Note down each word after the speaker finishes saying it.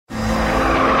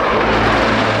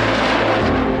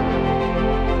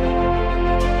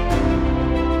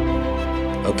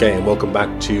Okay, and welcome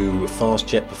back to Fast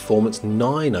Jet Performance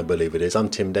 9, I believe it is. I'm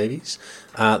Tim Davies.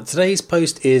 Today's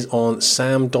post is on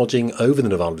SAM dodging over the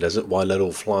Nevada desert, why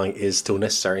low-level flying is still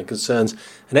necessary, and concerns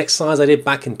an exercise I did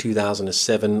back in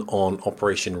 2007 on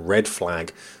Operation Red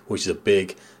Flag, which is a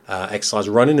big exercise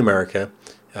run in America,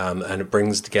 and it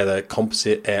brings together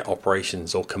composite air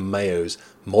operations, or CAMEOs,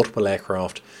 multiple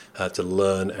aircraft to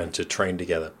learn and to train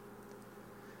together.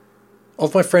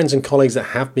 Of my friends and colleagues that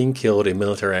have been killed in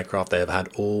military aircraft, they have had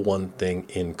all one thing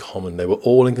in common. They were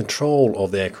all in control of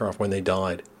the aircraft when they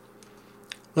died.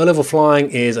 Low-level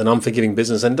flying is an unforgiving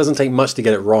business, and it doesn't take much to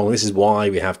get it wrong. This is why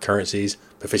we have currencies,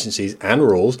 proficiencies, and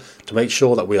rules to make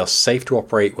sure that we are safe to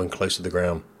operate when close to the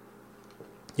ground.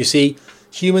 You see,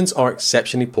 humans are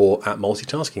exceptionally poor at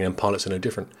multitasking, and pilots are no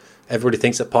different. Everybody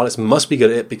thinks that pilots must be good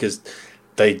at it because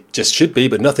they just should be,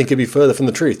 but nothing could be further from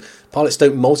the truth. Pilots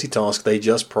don't multitask, they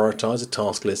just prioritize a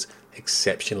task list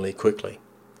exceptionally quickly.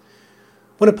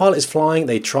 When a pilot is flying,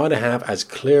 they try to have as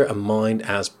clear a mind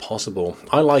as possible.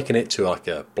 I liken it to like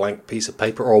a blank piece of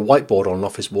paper or a whiteboard on an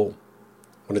office wall.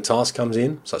 When a task comes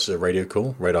in, such as a radio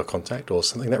call, radar contact, or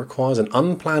something that requires an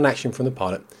unplanned action from the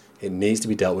pilot, it needs to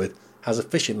be dealt with as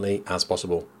efficiently as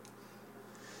possible.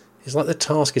 It's like the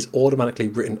task is automatically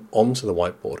written onto the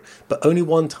whiteboard, but only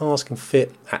one task can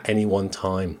fit at any one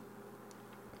time.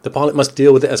 The pilot must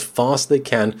deal with it as fast as they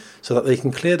can so that they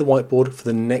can clear the whiteboard for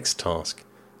the next task.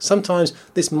 Sometimes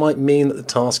this might mean that the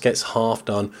task gets half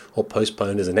done or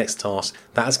postponed as the next task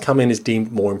that has come in is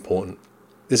deemed more important.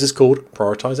 This is called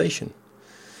prioritization.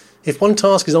 If one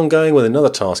task is ongoing when another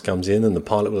task comes in, then the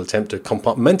pilot will attempt to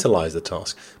compartmentalize the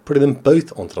task, putting them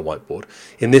both onto the whiteboard.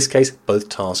 In this case, both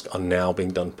tasks are now being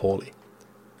done poorly.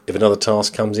 If another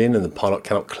task comes in and the pilot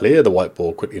cannot clear the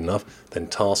whiteboard quickly enough, then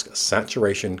task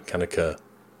saturation can occur.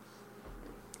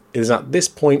 It is at this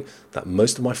point that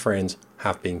most of my friends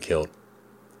have been killed.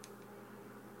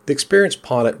 The experienced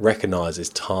pilot recognizes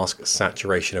task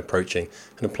saturation approaching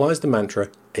and applies the mantra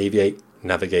aviate,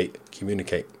 navigate,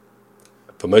 communicate.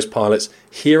 For most pilots,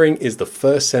 hearing is the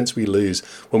first sense we lose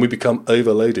when we become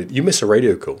overloaded. You miss a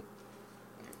radio call.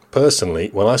 Personally,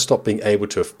 when I stop being able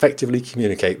to effectively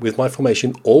communicate with my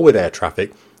formation or with air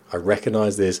traffic, I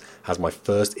recognize this as my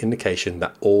first indication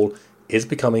that all is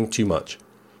becoming too much.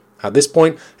 At this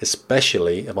point,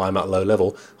 especially if I'm at low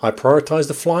level, I prioritize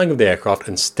the flying of the aircraft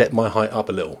and step my height up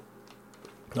a little.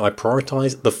 I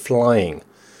prioritize the flying.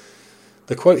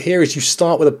 The quote here is, you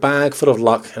start with a bag full of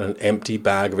luck and an empty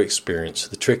bag of experience.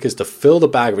 The trick is to fill the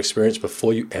bag of experience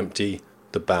before you empty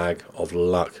the bag of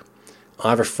luck.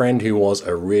 I have a friend who was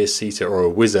a rear seater or a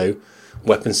WISO,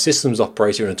 weapons systems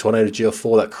operator in a Tornado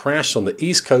GL4 that crashed on the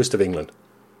east coast of England.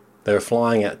 They were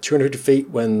flying at 250 feet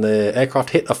when the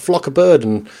aircraft hit a flock of birds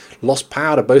and lost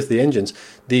power to both the engines.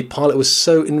 The pilot was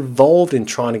so involved in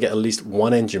trying to get at least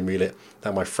one engine relit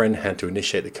that my friend had to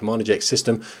initiate the command eject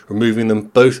system, removing them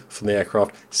both from the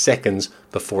aircraft seconds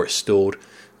before it stalled,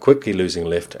 quickly losing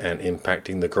lift and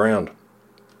impacting the ground.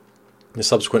 The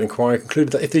subsequent inquiry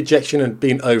concluded that if the ejection had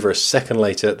been over a second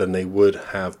later, then they would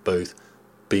have both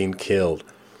been killed.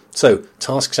 So,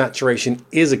 task saturation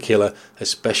is a killer,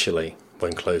 especially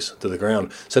when close to the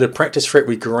ground. So to practice for it,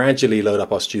 we gradually load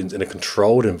up our students in a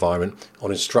controlled environment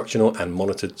on instructional and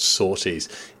monitored sorties.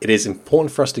 It is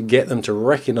important for us to get them to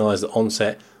recognize the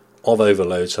onset of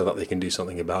overload so that they can do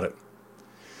something about it.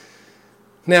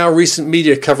 Now, recent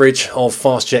media coverage of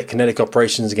fast jet kinetic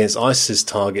operations against ISIS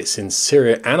targets in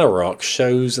Syria and Iraq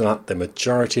shows that the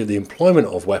majority of the employment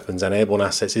of weapons and airborne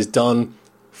assets is done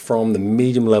from the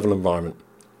medium level environment.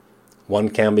 One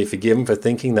can be forgiven for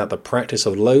thinking that the practice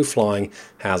of low flying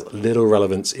has little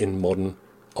relevance in modern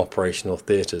operational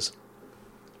theatres.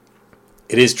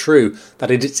 It is true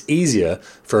that it is easier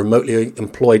for remotely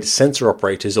employed sensor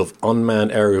operators of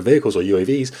unmanned aerial vehicles or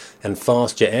UAVs and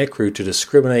fast jet aircrew to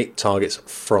discriminate targets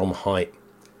from height.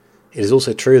 It is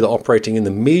also true that operating in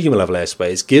the medium level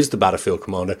airspace gives the battlefield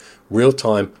commander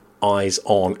real-time eyes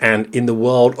on, and in the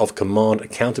world of command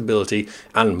accountability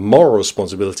and moral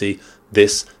responsibility,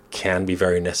 this can be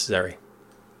very necessary.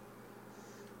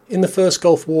 In the first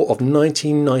Gulf War of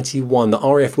 1991, the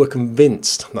RAF were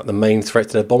convinced that the main threat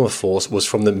to their bomber force was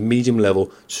from the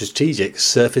medium-level Strategic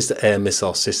Surface-to-Air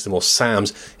Missile System, or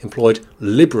SAMs, employed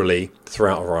liberally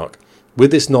throughout Iraq.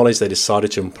 With this knowledge, they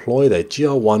decided to employ their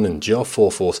GR1 and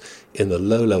GR4 force in the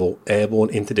low-level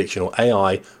airborne interdiction, or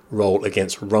AI, role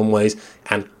against runways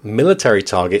and military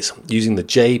targets using the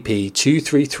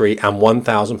JP-233 and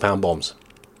 1,000-pound bombs.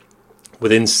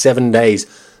 Within 7 days,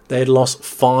 they had lost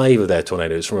 5 of their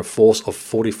Tornadoes from a force of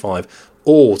 45,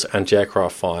 all to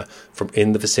anti-aircraft fire from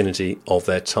in the vicinity of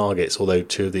their targets, although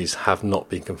 2 of these have not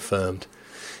been confirmed.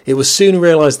 It was soon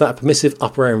realised that a permissive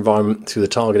upper air environment through the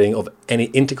targeting of any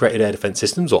integrated air defence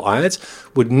systems, or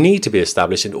IADS, would need to be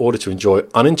established in order to enjoy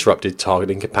uninterrupted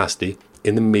targeting capacity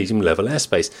in the medium-level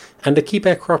airspace, and to keep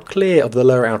aircraft clear of the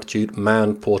lower altitude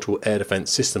manned portable air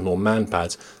defence system, or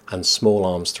MANPADS, and small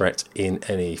arms threats in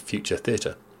any future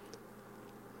theatre.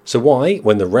 So why,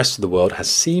 when the rest of the world has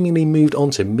seemingly moved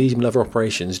on to medium-level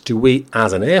operations, do we,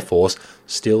 as an Air Force,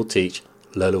 still teach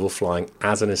low-level flying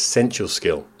as an essential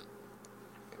skill?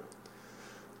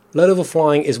 Low-level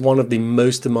flying is one of the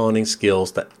most demanding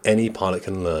skills that any pilot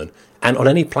can learn, and on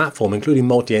any platform, including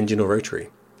multi-engine or rotary.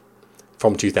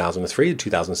 From 2003 to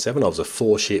 2007, I was a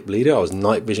 4-ship leader. I was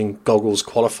night vision goggles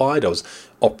qualified. I was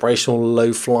operational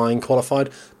low flying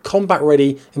qualified, combat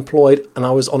ready employed, and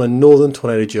I was on a Northern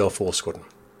Tornado GR4 squadron.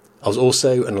 I was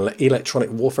also an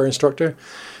electronic warfare instructor,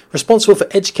 responsible for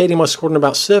educating my squadron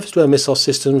about surface-to-air missile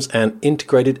systems and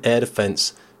integrated air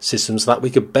defence systems so that we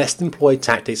could best employ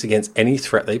tactics against any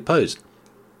threat they posed.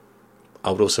 I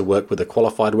would also work with the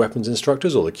qualified weapons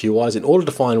instructors, or the QIs, in order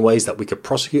to find ways that we could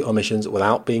prosecute our missions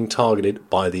without being targeted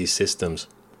by these systems.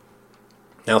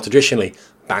 Now, traditionally,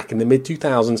 back in the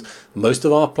mid-2000s, most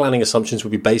of our planning assumptions would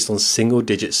be based on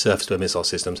single-digit surface-to-air missile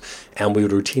systems, and we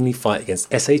would routinely fight against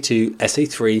SA-2,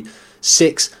 SA-3,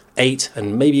 6, 8,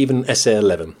 and maybe even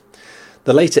SA-11.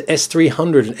 The later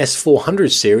S-300 and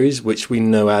S-400 series, which we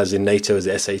know as in NATO as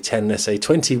SA-10 and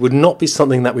SA-20, would not be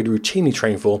something that we'd routinely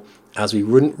train for, as we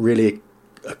wouldn't really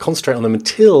concentrate on them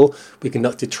until we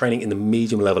conducted training in the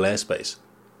medium-level airspace.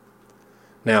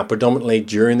 Now, predominantly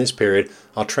during this period,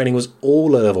 our training was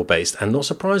all low-level based, and not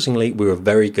surprisingly, we were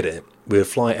very good at it. We would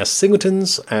fly as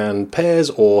singletons and pairs,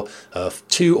 or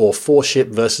 2 or 4 ship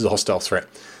versus a hostile threat.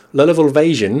 Low-level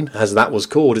evasion, as that was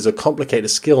called, is a complicated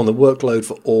skill, and the workload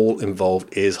for all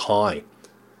involved is high.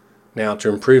 Now, to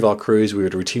improve our crews, we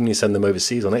would routinely send them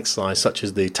overseas on exercise such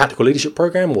as the Tactical Leadership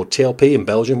Program, or TLP, in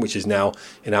Belgium, which is now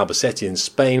in Albacete in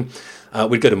Spain.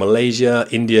 We'd go to Malaysia,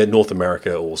 India, North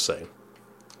America also.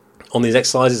 On these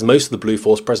exercises, most of the Blue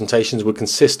Force presentations would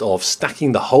consist of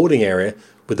stacking the holding area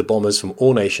with the bombers from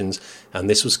all nations, and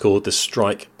this was called the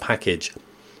Strike Package.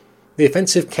 The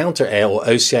Offensive Counter-Air, or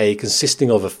OCA,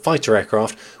 consisting of a fighter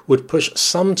aircraft, would push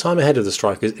some time ahead of the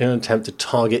Strikers in an attempt to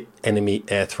target enemy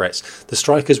air threats. The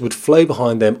Strikers would flow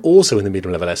behind them, also in the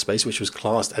medium-level airspace, which was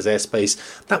classed as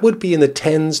airspace that would be in the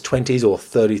 10s, 20s or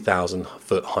 30,000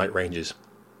 foot height ranges.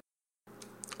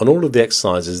 On all of the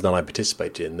exercises that I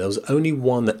participated in, there was only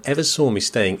one that ever saw me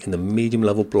staying in the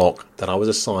medium-level block that I was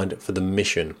assigned for the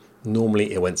mission.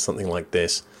 Normally it went something like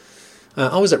this.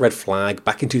 I was at Red Flag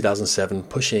back in 2007,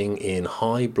 pushing in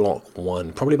High Block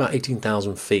 1, probably about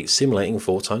 18,000 feet, simulating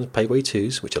 4 times Paveway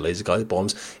 2s, which are laser-guided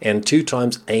bombs, and 2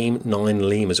 times AIM-9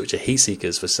 Lemurs, which are heat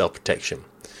seekers for self-protection.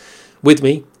 With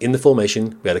me, in the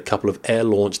formation, we had a couple of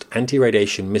air-launched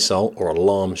anti-radiation missile or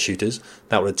alarm shooters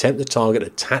that would attempt to target a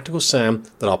tactical SAM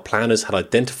that our planners had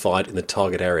identified in the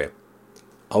target area.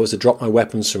 I was to drop my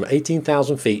weapons from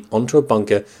 18,000 feet onto a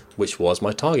bunker, which was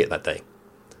my target that day.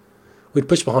 We'd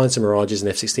push behind some Mirages and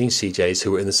F-16 CJs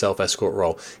who were in the self-escort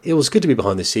role. It was good to be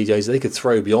behind the CJs. They could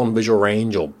throw beyond visual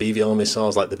range or BVR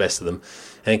missiles like the best of them,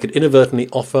 and could inadvertently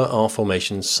offer our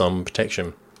formation some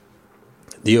protection.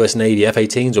 The US Navy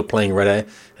F-18s were playing red air,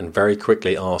 and very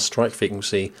quickly our strike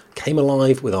frequency came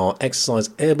alive with our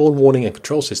Exercise Airborne Warning and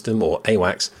Control System, or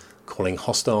AWACS, calling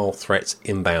hostile threats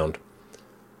inbound.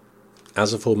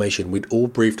 As a formation, we'd all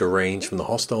briefed a range from the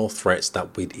hostile threats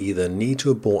that we'd either need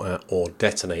to abort at or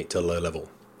detonate to low level.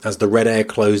 As the red air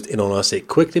closed in on us, it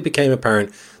quickly became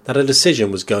apparent that a decision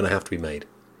was going to have to be made.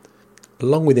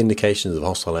 Along with indications of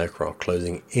hostile aircraft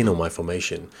closing in on my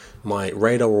formation, my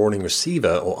radar warning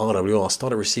receiver, or RWR,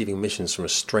 started receiving missions from a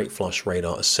straight flush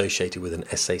radar associated with an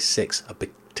SA-6, a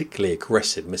particularly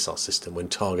aggressive missile system when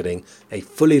targeting a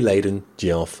fully laden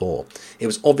GR4. It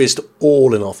was obvious to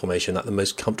all in our formation that the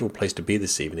most comfortable place to be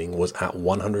this evening was at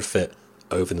 100 feet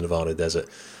over the Nevada desert.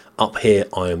 Up here,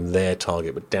 I am their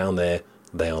target, but down there,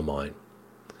 they are mine.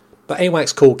 The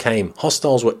AWACS call came.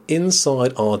 Hostiles were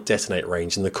inside our detonate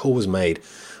range, and the call was made.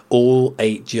 All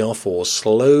 8 GR4s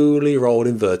slowly rolled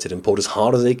inverted and pulled as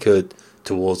hard as they could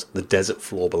towards the desert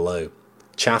floor below.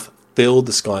 Chaff filled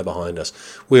the sky behind us.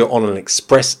 We were on an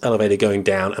express elevator going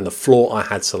down, and the floor I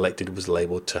had selected was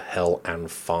labelled to hell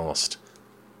and fast.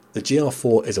 The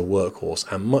GR4 is a workhorse,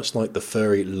 and much like the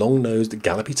furry, long-nosed,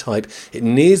 gallopy type, it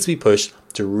needs to be pushed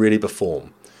to really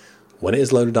perform. When it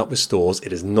is loaded up with stores,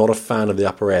 it is not a fan of the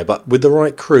upper air, but with the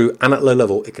right crew and at low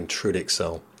level, it can truly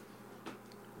excel.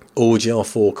 All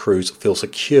GR4 crews feel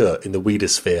secure in the Weeder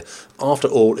sphere. After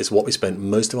all, it's what we spent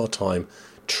most of our time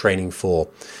training for.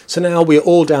 So now we are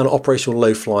all down at operational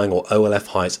low flying or OLF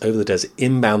heights over the desert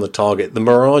inbound the target. The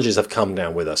Mirages have come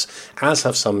down with us, as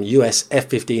have some US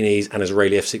F-15Es and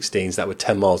Israeli F-16s that were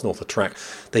 10 miles north of track.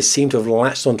 They seem to have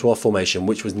latched onto our formation,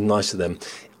 which was nice of them.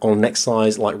 On next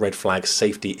size, like red flags,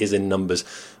 safety is in numbers.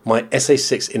 My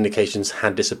SA-6 indications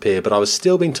had disappeared, but I was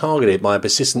still being targeted by a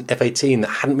persistent F-18 that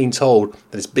hadn't been told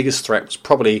that its biggest threat was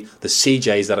probably the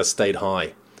CJs that had stayed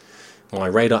high. My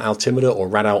radar altimeter or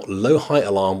radar low height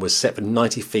alarm was set for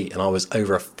 90 feet and I was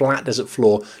over a flat desert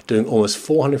floor doing almost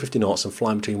 450 knots and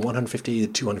flying between 150 to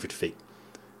 250 feet.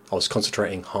 I was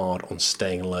concentrating hard on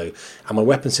staying low, and my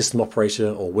weapon system operator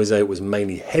or WISO was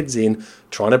mainly heads in,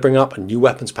 trying to bring up a new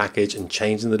weapons package and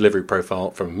changing the delivery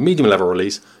profile from medium level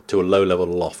release to a low level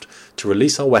aloft. To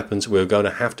release our weapons, we were going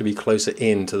to have to be closer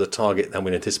in to the target than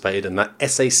we'd anticipated, and that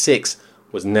SA-6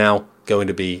 was now going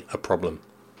to be a problem.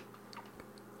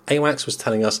 AWACS was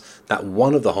telling us that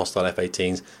one of the hostile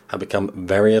F-18s had become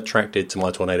very attracted to my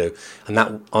Tornado, and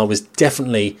that I was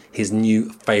definitely his new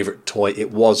favourite toy.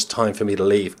 It was time for me to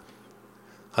leave.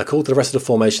 I called to the rest of the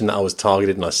formation that I was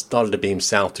targeted and I started to beam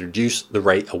south to reduce the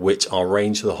rate at which our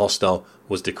range to the hostile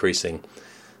was decreasing.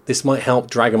 This might help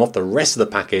drag him off the rest of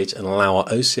the package and allow our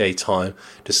OCA time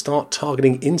to start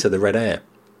targeting into the red air.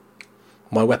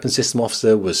 My weapons system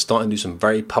officer was starting to do some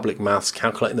very public maths,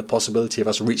 calculating the possibility of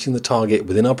us reaching the target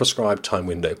within our prescribed time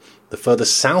window. The further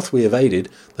south we evaded,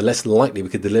 the less likely we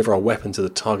could deliver our weapon to the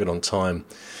target on time.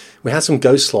 We had some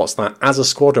ghost slots that, as a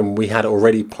squadron, we had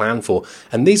already planned for,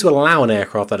 and these would allow an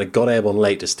aircraft that had got airborne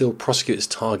late to still prosecute its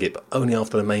target, but only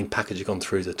after the main package had gone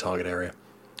through to the target area.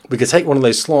 We could take one of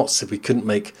those slots if we couldn't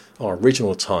make our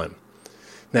original time.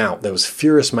 Now, there was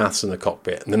furious maths in the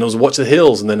cockpit, and then there was Watch the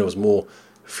Hills, and then there was more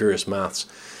furious maths.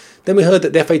 Then we heard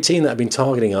that the F-18 that had been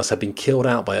targeting us had been killed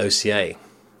out by OCA.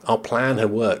 Our plan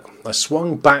had worked. I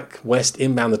swung back west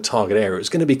inbound the target area. It was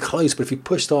going to be close, but if we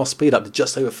pushed our speed up to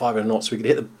just over 500 knots, we could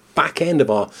hit the back end of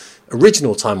our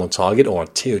original time on target, or our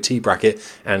TOT bracket,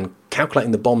 and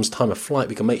calculating the bomb's time of flight,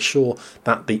 we can make sure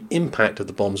that the impact of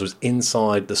the bombs was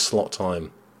inside the slot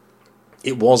time.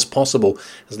 It was possible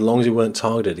as long as we weren't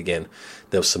targeted again.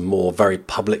 There was some more very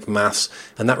public maths,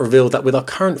 and that revealed that with our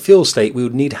current fuel state we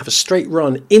would need to have a straight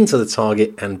run into the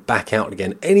target and back out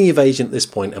again. Any evasion at this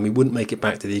point and we wouldn't make it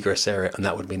back to the egress area, and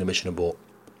that would have been a mission abort.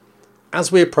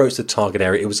 As we approached the target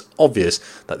area, it was obvious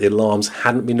that the alarms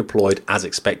hadn't been deployed as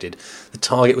expected. The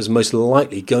target was most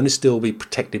likely going to still be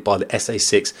protected by the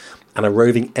SA-6 and a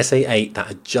roving SA-8 that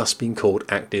had just been called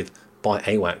active by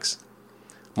AWACS.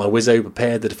 My WISO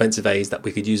prepared the defensive aids that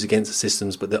we could use against the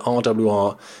systems, but the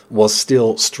RWR was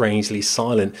still strangely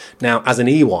silent. Now, as an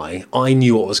EY, I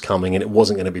knew what was coming and it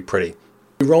wasn't going to be pretty.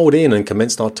 We rolled in and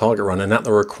commenced our target run, and at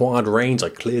the required range I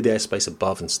cleared the airspace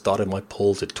above and started my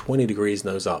pull to 20 degrees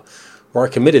nose up, where I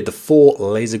committed the 4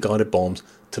 laser-guided bombs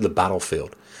to the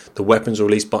battlefield. The weapons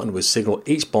release button would signal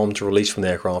each bomb to release from the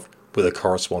aircraft with a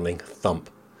corresponding thump.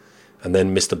 And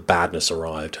then Mr. Badness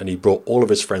arrived, and he brought all of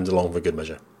his friends along for good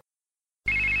measure.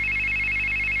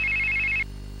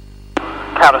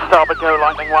 Counter starboard, go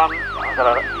Lightning 1. I've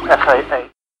got a SA-8.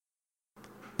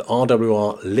 The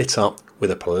RWR lit up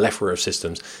with a plethora of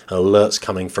systems and alerts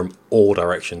coming from all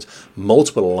directions.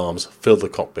 Multiple alarms filled the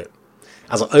cockpit.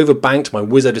 As I overbanked, my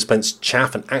WISO dispensed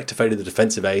chaff and activated the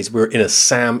defensive aids. We were in a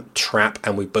SAM trap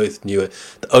and we both knew it.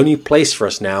 The only place for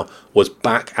us now was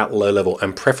back at low level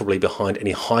and preferably behind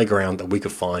any high ground that we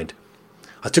could find.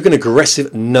 I took an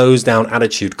aggressive nose-down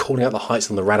attitude, calling out the heights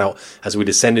on the radar as we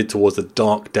descended towards the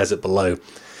dark desert below.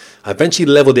 I eventually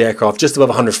leveled the aircraft just above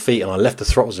 100 feet and I left the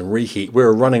throttles in reheat. We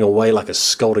were running away like a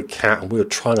scolded cat and we were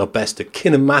trying our best to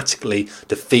kinematically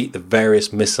defeat the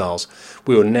various missiles.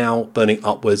 We were now burning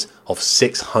upwards of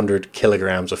 600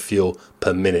 kilograms of fuel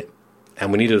per minute.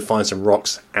 And we needed to find some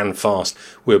rocks and fast.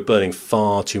 We were burning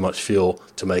far too much fuel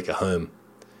to make it home.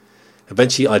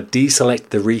 Eventually I deselected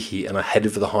the reheat and I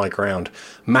headed for the high ground.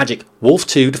 Magic, Wolf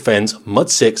 2 defends,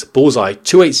 Mud 6, Bullseye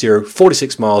 280,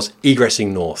 46 miles,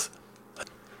 egressing north.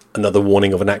 Another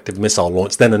warning of an active missile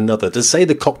launch, then another. To say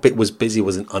the cockpit was busy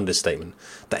was an understatement.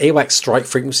 The AWACS strike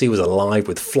frequency was alive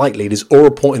with flight leaders all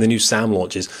reporting the new SAM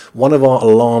launches. One of our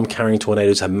alarm-carrying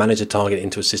Tornadoes had managed to target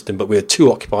into a system, but we were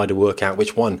too occupied to work out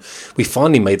which one. We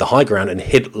finally made the high ground and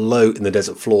hid low in the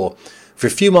desert floor. For a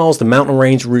few miles, the mountain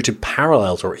range routed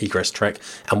parallel to our egress trek,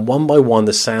 and one by one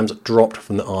the SAMs dropped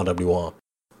from the RWR.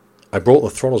 I brought the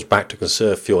throttles back to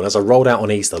conserve fuel, and as I rolled out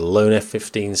on east, the lone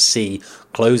F-15C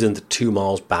closed into 2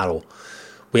 miles battle.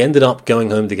 We ended up going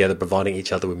home together, providing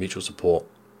each other with mutual support.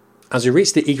 As we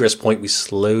reached the egress point, we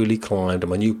slowly climbed, and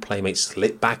my new playmate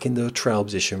slipped back into a trail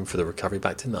position for the recovery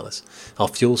back to Nullis, our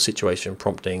fuel situation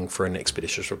prompting for an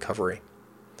expeditious recovery.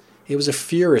 It was a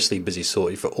furiously busy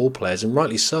sortie for all players, and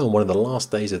rightly so on one of the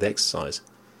last days of the exercise.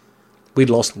 We'd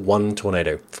lost one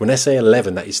tornado from an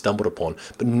SA-11 that he stumbled upon,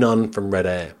 but none from Red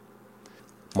Air.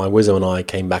 My Wizzo and I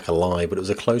came back alive, but it was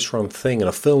a close run thing, and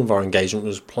a film of our engagement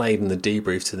was played in the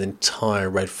debrief to the entire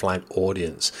Red Flag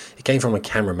audience. It came from a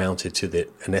camera mounted to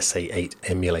an SA-8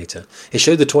 emulator. It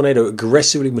showed the tornado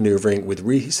aggressively manoeuvring with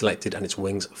reselected and its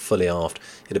wings fully aft.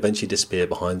 It eventually disappeared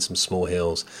behind some small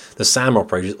hills. The SAM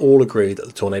operators all agreed that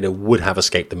the tornado would have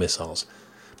escaped the missiles.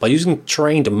 By using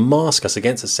terrain to mask us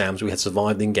against the SAMs, we had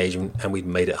survived the engagement and we'd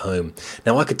made it home.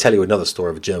 Now, I could tell you another story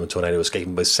of a German tornado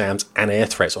escaping both SAMs and air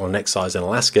threats on an exercise in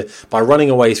Alaska by running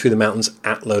away through the mountains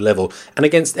at low level and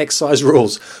against exercise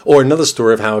rules. Or another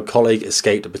story of how a colleague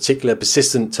escaped a particular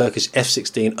persistent Turkish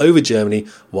F-16 over Germany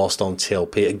whilst on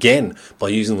TLP, again by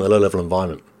using the low-level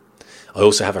environment. I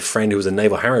also have a friend who was a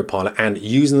Naval Harrier pilot, and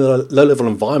using the low-level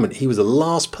environment, he was the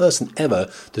last person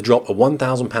ever to drop a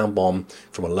 1,000-pound bomb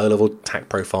from a low-level attack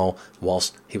profile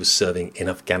whilst he was serving in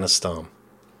Afghanistan.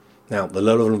 Now, the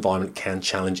low-level environment can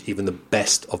challenge even the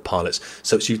best of pilots,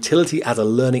 so its utility as a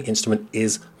learning instrument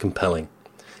is compelling.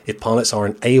 If pilots are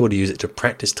unable to use it to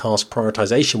practice task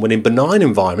prioritization when in benign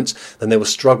environments, then they will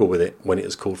struggle with it when it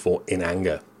is called for in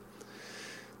anger.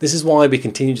 This is why we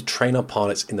continue to train our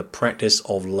pilots in the practice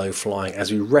of low flying,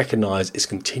 as we recognise its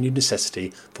continued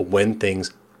necessity for when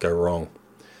things go wrong.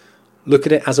 Look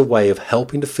at it as a way of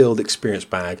helping to fill the experience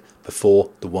bag before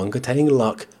the one containing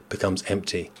luck becomes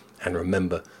empty. And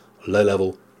remember, low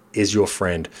level is your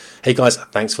friend. Hey guys,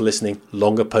 thanks for listening.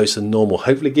 Longer posts than normal.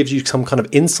 Hopefully it gives you some kind of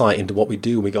insight into what we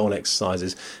do when we go on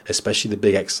exercises, especially the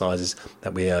big exercises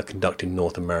that we conduct in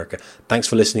North America. Thanks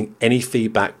for listening. Any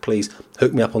feedback, please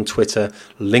hook me up on Twitter,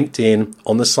 LinkedIn,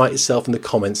 on the site itself in the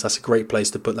comments. That's a great place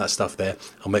to put that stuff there.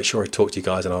 I'll make sure I talk to you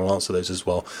guys and I'll answer those as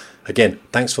well. Again,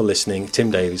 thanks for listening.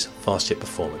 Tim Davies, Fast Jet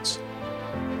Performance.